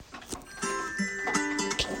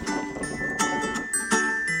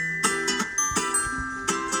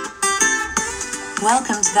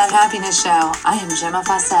Welcome to That Happiness Show. I am Gemma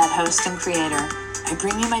Fawcett, host and creator. I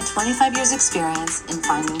bring you my 25 years experience in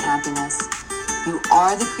finding happiness. You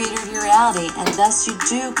are the creator of your reality, and thus you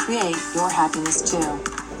do create your happiness too.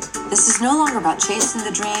 This is no longer about chasing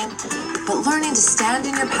the dream, but learning to stand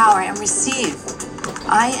in your power and receive.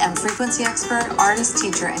 I am frequency expert, artist,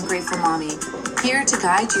 teacher, and grateful mommy, here to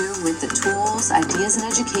guide you with the tools, ideas, and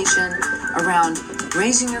education around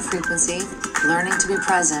raising your frequency, learning to be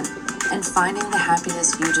present, and finding the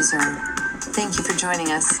happiness you deserve. Thank you for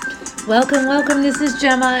joining us. Welcome. This is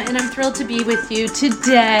Gemma, and I'm thrilled to be with you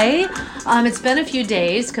today. It's been a few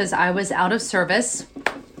days because I was out of service.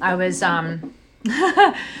 I was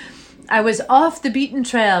I was off the beaten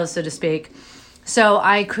trail, so to speak. So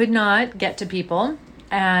I could not get to people.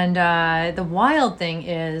 And the wild thing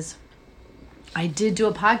is, I did do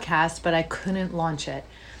a podcast, but I couldn't launch it.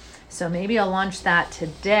 So maybe I'll launch that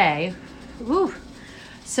today. Woo.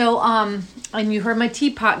 So, and you heard my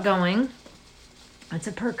teapot going. It's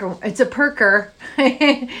a perker.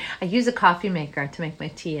 I use a coffee maker to make my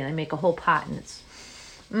tea, and I make a whole pot, and it's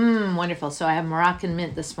wonderful. So I have Moroccan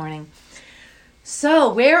mint this morning.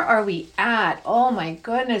 So where are we at? Oh my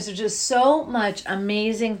goodness, there's just so much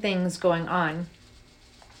amazing things going on.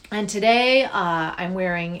 And today I'm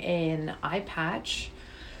wearing an eye patch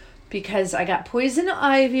because I got poison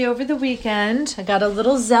ivy over the weekend. I got a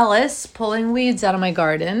little zealous pulling weeds out of my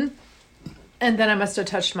garden. And then I must have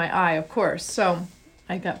touched my eye, of course. So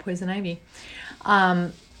I got poison ivy.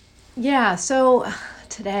 So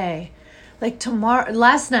today,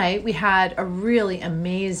 last night we had a really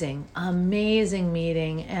amazing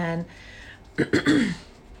meeting. And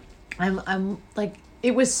I'm like,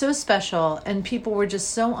 it was so special. And people were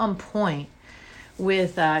just so on point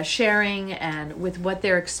with sharing and with what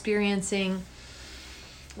they're experiencing.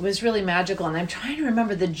 It was really magical, and I'm trying to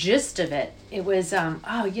remember the gist of it. It was,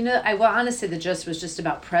 honestly, the gist was just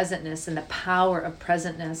about presentness and the power of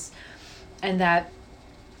presentness, and that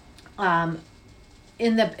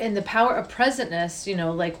in the power of presentness,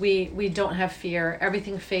 we don't have fear.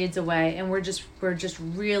 Everything fades away, and we're just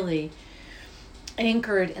really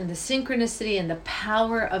anchored in the synchronicity and the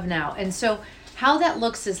power of now. And so how that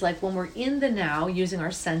looks is like when we're in the now, using our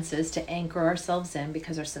senses to anchor ourselves in,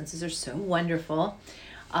 because our senses are so wonderful.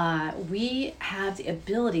 We have the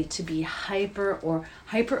ability to be hyper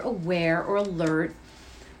aware or alert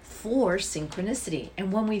for synchronicity.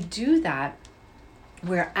 And when we do that,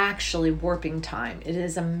 we're actually warping time. It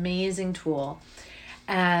is an amazing tool.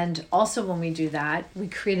 And also when we do that, we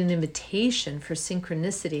create an invitation for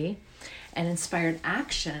synchronicity and inspired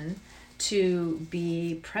action to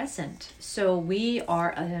be present. So we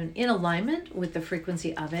are in alignment with the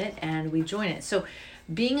frequency of it, and we join it. So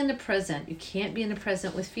being in the present, you can't be in the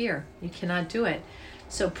present with fear. You cannot do it.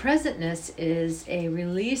 So presentness is a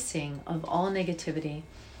releasing of all negativity.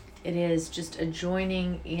 It is just a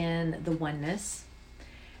joining in the oneness.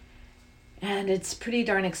 And it's pretty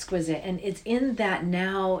darn exquisite. And it's in that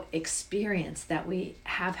now experience that we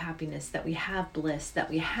have happiness, that we have bliss, that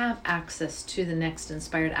we have access to the next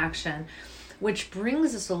inspired action, which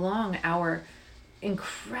brings us along our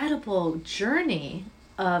incredible journey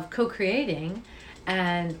of co-creating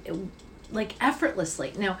and like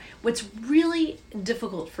effortlessly. Now, what's really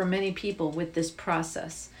difficult for many people with this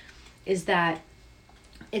process is that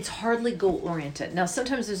it's hardly goal-oriented. Now,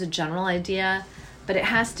 sometimes there's a general idea, but it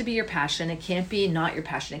has to be your passion. It can't be not your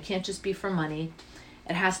passion. It can't just be for money.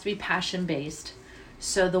 It has to be passion-based.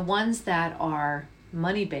 So the ones that are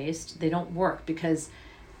money-based, they don't work because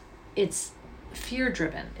it's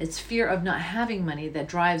fear-driven. It's fear of not having money that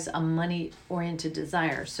drives a money-oriented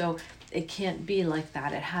desire. So it can't be like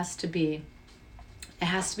that. It has to be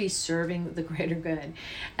serving the greater good.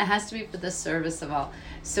 It has to be for the service of all.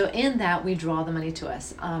 So in that, we draw the money to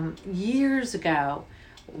us. Years ago,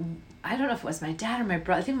 I don't know if it was my dad or my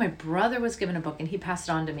brother. I think my brother was given a book and he passed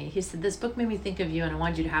it on to me. He said, this book made me think of you and I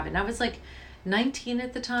wanted you to have it. And I was like 19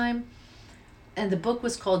 at the time. And the book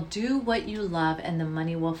was called Do What You Love and the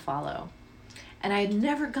Money Will Follow. And I had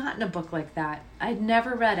never gotten a book like that. I'd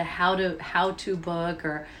never read a how-to book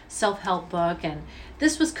or self-help book. And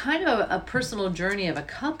this was kind of a personal journey of a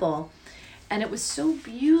couple. And it was so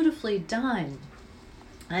beautifully done.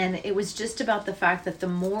 And it was just about the fact that the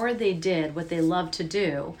more they did what they loved to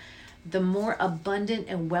do, the more abundant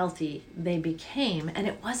and wealthy they became. And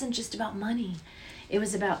it wasn't just about money. It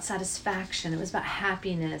was about satisfaction. It was about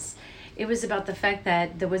happiness. It was about the fact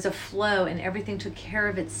that there was a flow and everything took care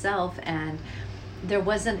of itself, and there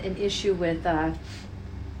wasn't an issue with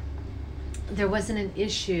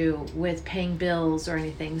paying bills or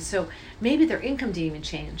anything. So maybe their income didn't even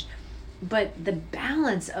change, but the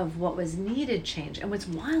balance of what was needed changed. And what's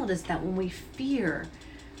wild is that when we fear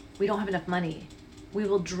we don't have enough money, we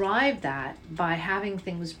will drive that by having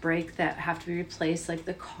things break that have to be replaced, like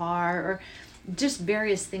the car or just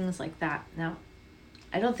various things like that. Now,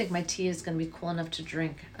 I don't think my tea is going to be cool enough to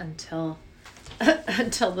drink until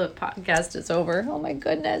until the podcast is over. Oh my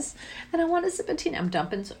goodness. And I want a sip of tea. I'm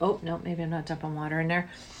dumping. Oh, no, maybe I'm not dumping water in there.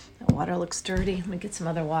 The water looks dirty. Let me get some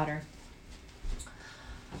other water.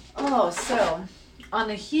 Oh, so on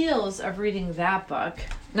the heels of reading that book,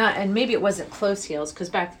 and maybe it wasn't close heels, because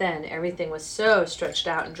back then everything was so stretched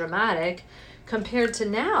out and dramatic compared to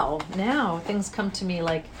now. Now things come to me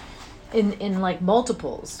like in like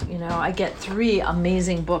multiples. I get 3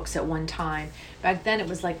 amazing books at one time. Back then it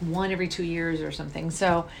was like 1 every 2 years or something.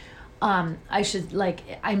 So I'm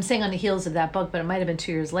saying on the heels of that book, but it might have been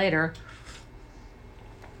 2 years later,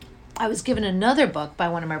 I was given another book by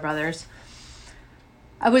one of my brothers.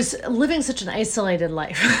 I was living such an isolated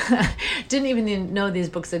life. Didn't even know these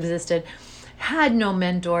books existed. Had no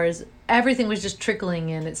mentors. Everything was just trickling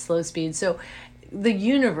in at slow speed. So the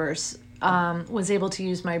universe was able to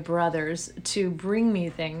use my brothers to bring me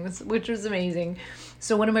things, which was amazing.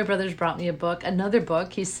 So one of my brothers brought me a book. Another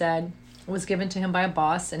book, he said, was given to him by a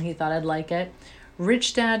boss, and he thought I'd like it.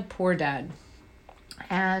 Rich Dad, Poor Dad.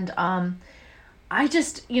 And I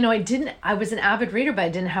just, I was an avid reader, but I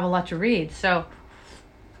didn't have a lot to read. So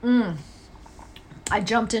I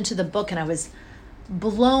jumped into the book and I was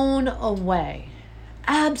blown away.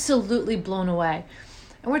 Absolutely blown away.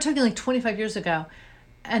 And we're talking like 25 years ago.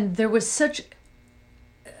 And there was such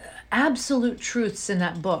absolute truths in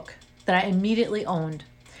that book that I immediately owned.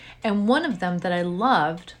 And one of them that I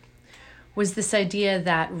loved was this idea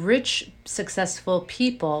that rich, successful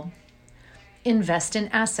people invest in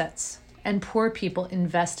assets and poor people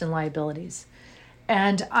invest in liabilities.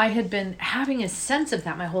 And I had been having a sense of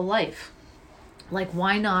that my whole life. Like,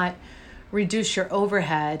 why not reduce your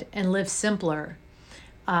overhead and live simpler,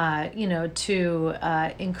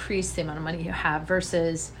 to increase the amount of money you have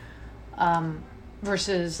versus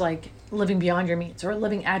like living beyond your means or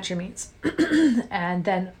living at your means and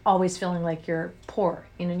then always feeling like you're poor.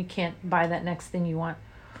 You can't buy that next thing you want.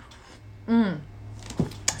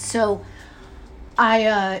 So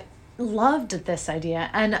I loved this idea,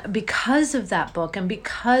 and because of that book and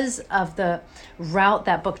because of the route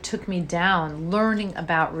that book took me down, learning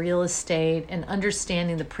about real estate and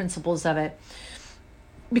understanding the principles of it,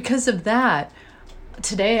 because of that,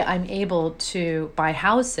 today I'm able to buy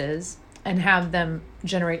houses and have them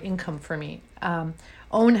generate income for me,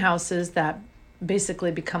 own houses that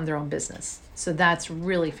basically become their own business. So that's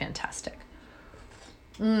really fantastic.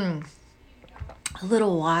 A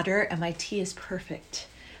little water and my tea is perfect.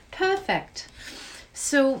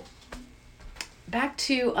 So back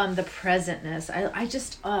to the presentness.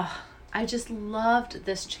 I just loved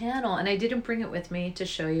this channel, and I didn't bring it with me to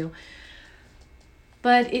show you,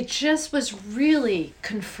 but it just was really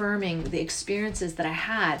confirming the experiences that I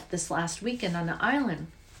had this last weekend on the island,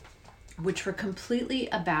 which were completely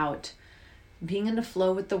about being in the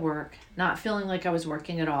flow with the work, not feeling like I was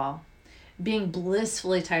working at all, being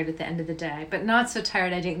blissfully tired at the end of the day, but not so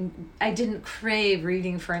tired I didn't crave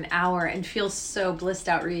reading for an hour and feel so blissed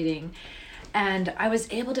out reading. And I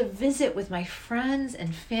was able to visit with my friends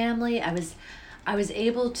and family. I was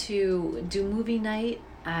able to do movie night.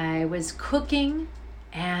 I was cooking,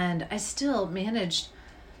 and I still managed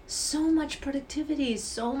so much productivity,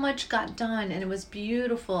 so much got done, and it was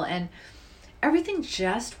beautiful, and everything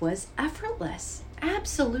just was effortless,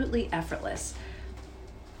 absolutely effortless.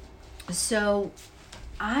 So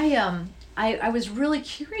I was really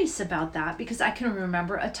curious about that, because I can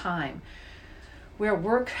remember a time where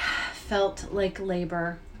work felt like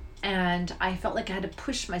labor, and I felt like I had to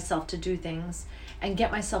push myself to do things and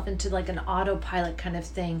get myself into like an autopilot kind of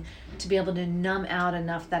thing to be able to numb out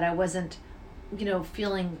enough that I wasn't,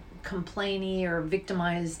 feeling complainy or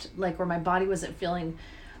victimized, like where my body wasn't feeling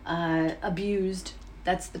abused.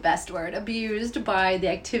 That's the best word, abused by the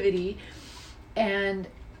activity. And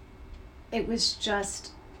it was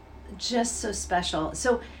just so special.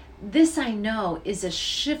 So this, I know, is a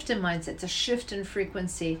shift in mindset. It's a shift in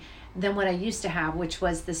frequency than what I used to have, which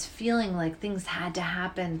was this feeling like things had to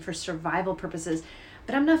happen for survival purposes.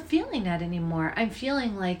 But I'm not feeling that anymore. I'm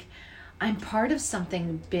feeling like I'm part of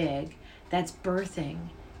something big that's birthing,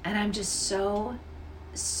 and I'm just so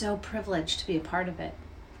privileged to be a part of it.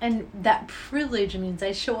 And that privilege means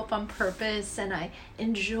I show up on purpose, and I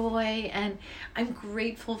enjoy, and I'm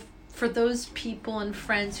grateful for those people and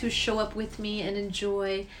friends who show up with me and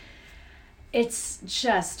enjoy. It's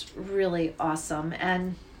just really awesome,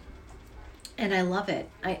 and I love it.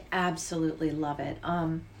 I absolutely love it.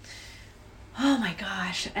 Oh my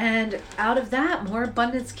gosh. And out of that, more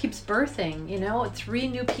abundance keeps birthing. 3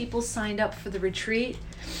 new people signed up for the retreat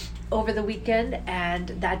over the weekend, and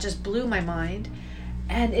that just blew my mind.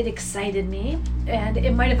 And it excited me, and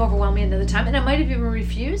it might have overwhelmed me another time, and I might have even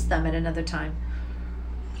refused them at another time.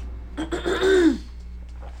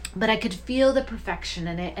 But I could feel the perfection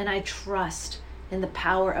in it, and I trust in the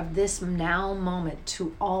power of this now moment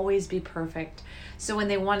to always be perfect. So when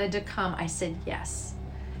they wanted to come, I said yes.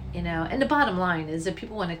 And the bottom line is, if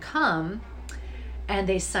people want to come and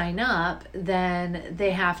they sign up, then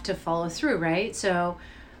they have to follow through, right? So,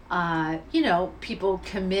 people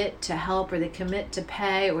commit to help, or they commit to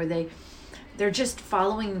pay, or they're just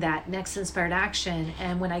following that next inspired action.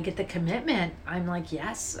 And when I get the commitment, I'm like,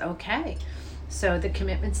 yes, okay. So the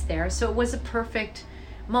commitment's there. So it was a perfect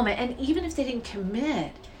moment. And even if they didn't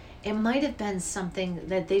commit, it might have been something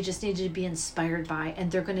that they just needed to be inspired by,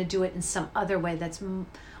 and they're going to do it in some other way that's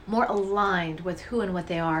more aligned with who and what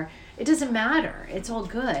they are. It doesn't matter. It's all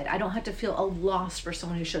good. I don't have to feel a loss for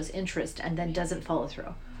someone who shows interest and then doesn't follow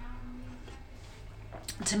through.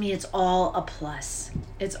 To me, it's all a plus.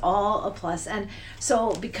 It's all a plus. And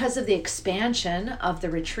so because of the expansion of the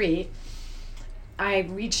retreat, I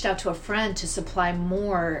reached out to a friend to supply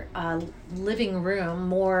more living room,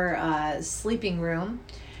 more sleeping room.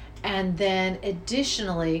 And then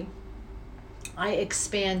additionally, I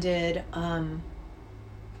expanded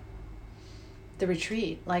the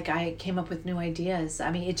retreat. Like, I came up with new ideas.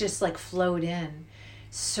 I mean, it just like flowed in.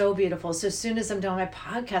 So beautiful. So as soon as I'm done my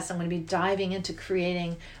podcast, I'm going to be diving into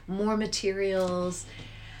creating more materials.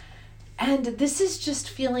 And this is just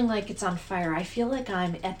feeling like it's on fire. I feel like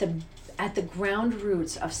I'm at the ground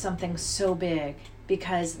roots of something so big,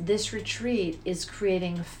 because this retreat is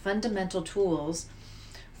creating fundamental tools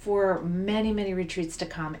for many, many retreats to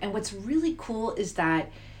come. And what's really cool is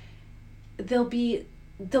that there'll be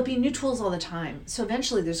new tools all the time. So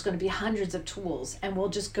eventually there's going to be hundreds of tools, and we'll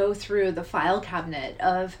just go through the file cabinet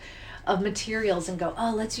of materials and go,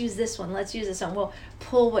 oh, let's use this one. We'll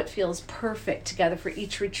pull what feels perfect together for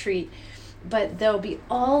each retreat. But there'll be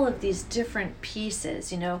all of these different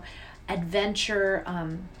pieces, adventure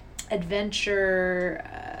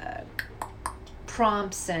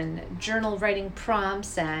prompts and journal writing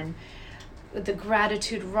prompts, and the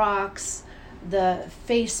gratitude rocks, the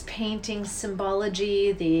face painting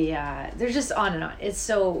symbology, they're just on and on. It's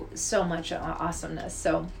so much awesomeness.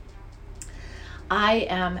 So I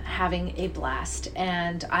am having a blast,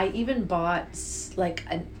 and I even bought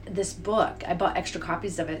this book. I bought extra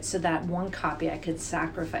copies of it so that one copy I could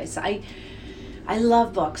sacrifice. I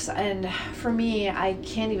love books, and for me, I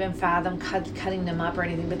can't even fathom cutting them up or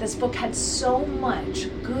anything, but this book had so much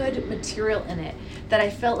good material in it that I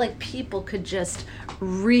felt like people could just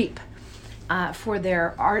reap for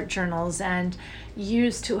their art journals and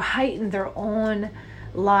use to heighten their own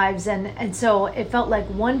lives. And so it felt like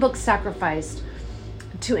one book sacrificed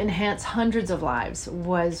to enhance hundreds of lives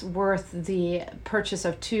was worth the purchase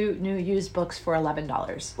of 2 new used books for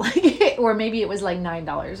 $11. Or maybe it was like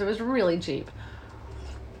 $9. It was really cheap.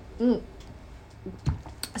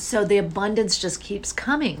 So the abundance just keeps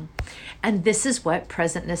coming. And this is what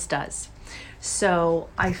presentness does. So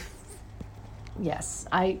I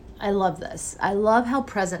love this. I love how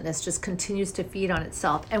presentness just continues to feed on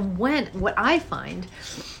itself. And what I find,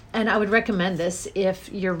 and I would recommend this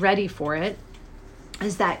if you're ready for it,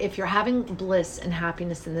 is that if you're having bliss and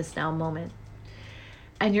happiness in this now moment,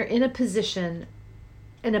 and you're in a position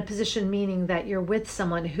meaning that you're with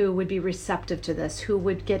someone who would be receptive to this, who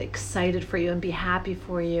would get excited for you and be happy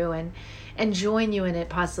for you and join you in it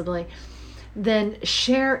possibly, then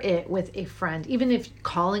share it with a friend, even if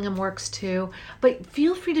calling them works too. But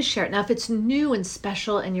feel free to share it. Now, if it's new and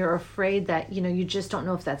special and you're afraid that, you just don't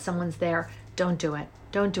know if that someone's there, don't do it.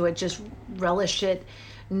 Don't do it. Just relish it.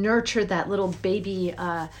 Nurture that little baby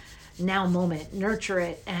now moment. Nurture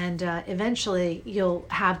it. And eventually you'll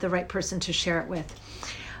have the right person to share it with.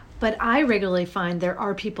 But I regularly find there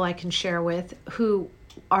are people I can share with who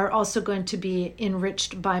are also going to be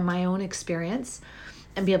enriched by my own experience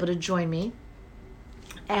and be able to join me.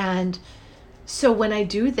 And so when I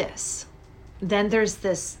do this, then there's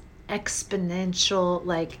this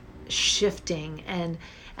exponential shifting and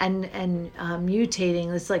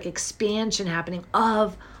mutating, this expansion happening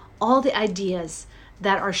of all the ideas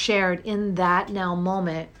that are shared in that now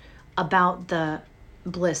moment about the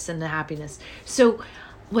bliss and the happiness. So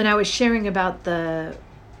when I was sharing about the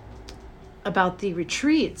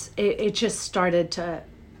retreats, it just started to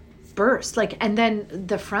burst. And then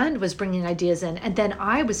the friend was bringing ideas in, and then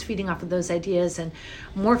I was feeding off of those ideas and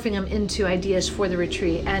morphing them into ideas for the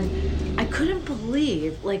retreat. And I couldn't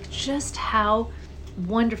believe just how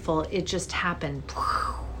wonderful. It just happened.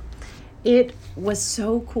 It was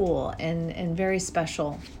so cool and very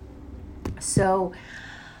special. So,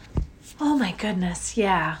 oh my goodness,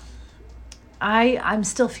 yeah. I'm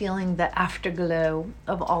still feeling the afterglow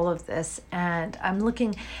of all of this, and I'm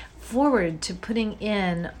looking forward to putting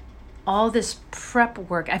in all this prep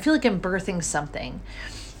work. I feel like I'm birthing something.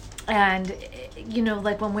 And, you know,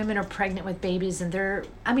 like when women are pregnant with babies and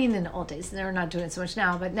in the old days, they're not doing it so much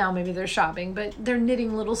now, but now maybe they're shopping, but they're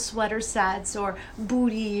knitting little sweater sets or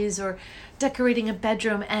booties or decorating a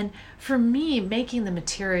bedroom. And for me, making the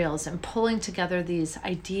materials and pulling together these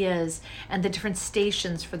ideas and the different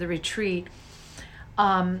stations for the retreat,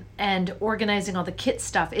 and organizing all the kit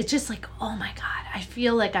stuff, it's just like, oh my God, I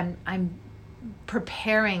feel like I'm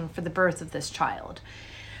preparing for the birth of this child.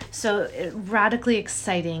 So radically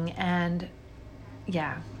exciting. And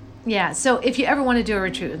yeah. So if you ever want to do a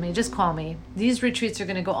retreat with me, just call me. These retreats are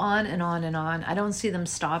going to go on and on and on. I don't see them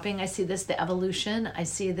stopping. I see this, the evolution. I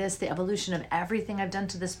see this, the evolution of everything I've done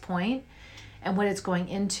to this point. And what it's going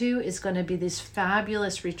into is going to be these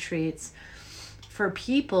fabulous retreats for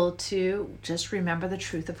people to just remember the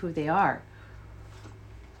truth of who they are.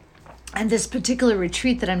 And this particular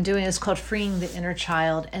retreat that I'm doing is called Freeing the Inner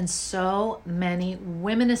Child. And so many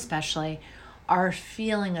women especially are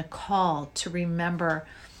feeling a call to remember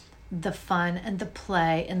the fun and the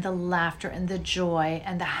play and the laughter and the joy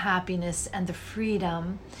and the happiness and the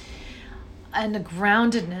freedom and the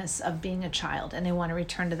groundedness of being a child. And they want to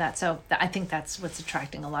return to that. So I think that's what's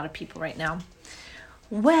attracting a lot of people right now.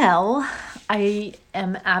 Well, I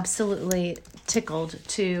am absolutely tickled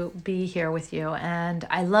to be here with you, and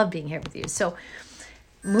I love being here with you. So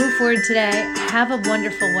move forward today. Have a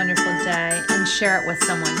wonderful, wonderful day, and share it with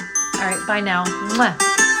someone. All right, bye now. Mwah.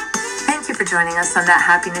 Thank you for joining us on That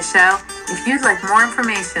Happiness Show. If you'd like more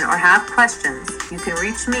information or have questions, you can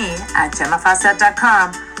reach me at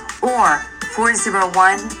GemmaFawcett.com or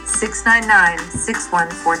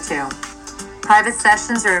 401-699-6142. Private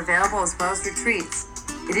sessions are available as well as retreats.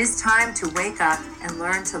 It is time to wake up and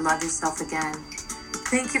learn to love yourself again.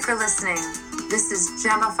 Thank you for listening. This is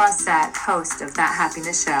Gemma Fawcett, host of That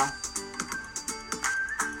Happiness Show.